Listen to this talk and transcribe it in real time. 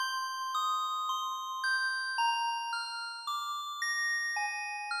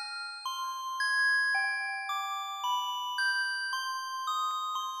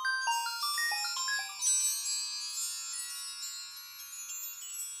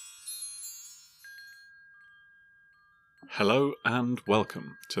Hello and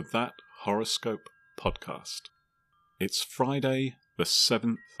welcome to That Horoscope Podcast. It's Friday, the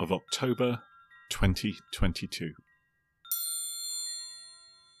 7th of October, 2022.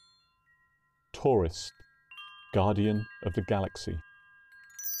 Taurus, Guardian of the Galaxy.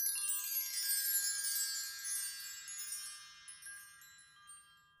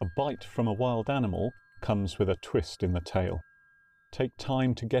 A bite from a wild animal comes with a twist in the tail. Take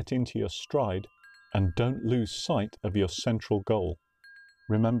time to get into your stride and don't lose sight of your central goal.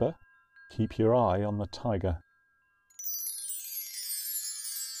 Remember, keep your eye on the tiger.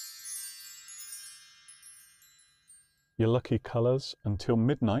 Your lucky colours until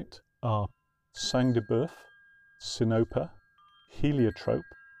midnight are sang de boeuf, sinope, heliotrope,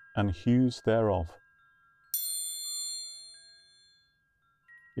 and hues thereof.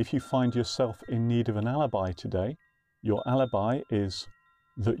 If you find yourself in need of an alibi today, your alibi is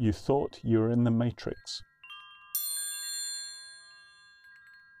that you thought you were in the Matrix.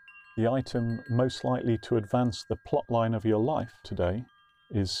 The item most likely to advance the plotline of your life today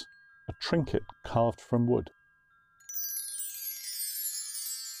is a trinket carved from wood.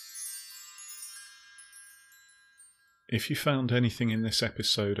 If you found anything in this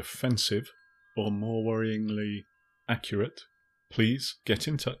episode offensive or more worryingly accurate, please get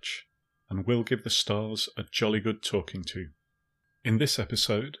in touch and we'll give the stars a jolly good talking to. In this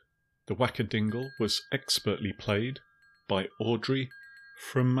episode, the Wackadingle was expertly played by Audrey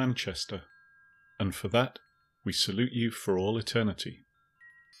from Manchester, and for that we salute you for all eternity.